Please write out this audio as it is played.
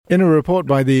In a report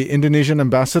by the Indonesian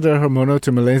ambassador Hermono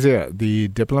to Malaysia, the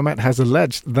diplomat has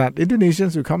alleged that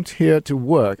Indonesians who come here to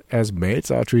work as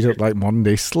maids are treated like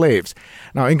modern-day slaves.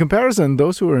 Now, in comparison,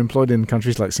 those who are employed in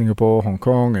countries like Singapore, Hong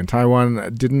Kong and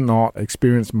Taiwan did not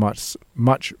experience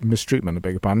much mistreatment, I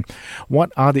beg your pardon.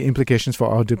 What are the implications for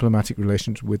our diplomatic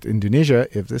relations with Indonesia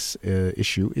if this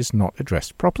issue is not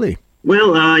addressed properly?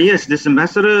 Well, yes, this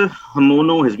Ambassador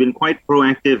Hermono has been quite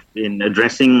proactive in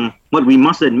addressing what we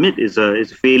must admit is a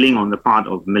failing on the part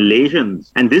of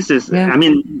Malaysians. And this is, I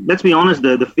mean, let's be honest,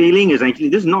 the failing is actually,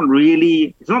 this is not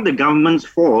really, it's not the government's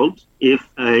fault if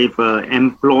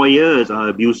employers are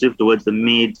abusive towards the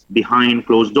maids behind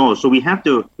closed doors. So we have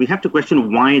to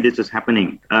question why this is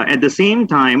happening. At the same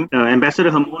time, Ambassador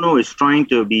Hermono is trying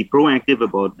to be proactive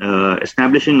about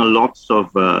establishing a lots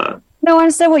of No, I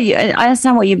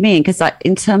understand what you mean, because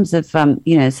in terms of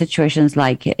situations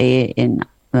like in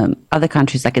other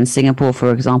countries, like in Singapore, for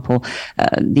example,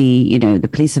 the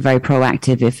police are very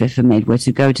proactive. If a maid were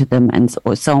to go to them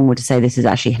or someone were to say this is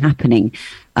actually happening,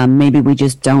 maybe we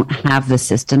just don't have the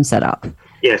system set up.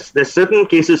 Yes, there's certain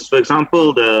cases, for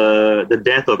example, the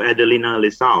death of Adelina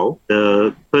Lisau.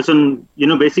 The person,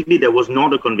 basically there was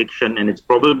not a conviction, and it's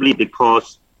probably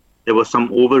because there was some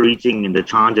overreaching in the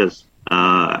charges.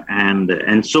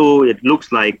 And so it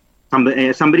looks like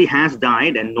somebody has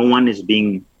died and no one is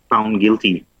being found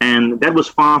guilty. And that was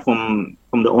far from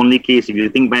the only case. If you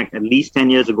think back, at least 10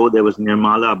 years ago, there was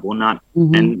Nirmala Bonat.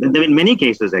 Mm-hmm. And there have been many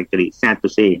cases, actually, sad to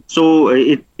say. So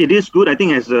it is good. I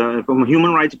think from a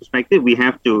human rights perspective, we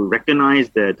have to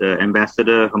recognize that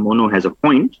Ambassador Hermono has a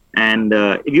point. And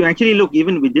if you actually look,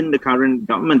 even within the current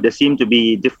government, there seem to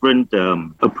be different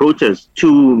approaches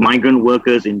to migrant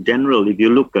workers in general. If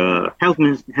you look, Health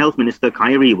Minister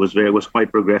Khairi was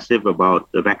quite progressive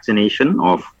about the vaccination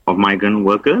of migrant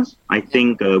workers. I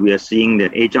think we are seeing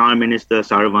that HR Minister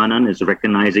Saravanan is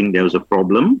recognizing there was a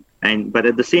problem. But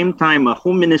at the same time,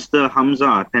 Home Minister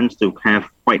Hamza tends to have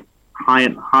quite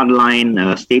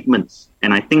hardline statements.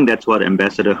 And I think that's what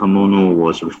Ambassador Hermono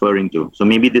was referring to. So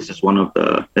maybe this is one of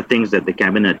the things that the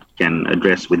cabinet can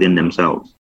address within themselves.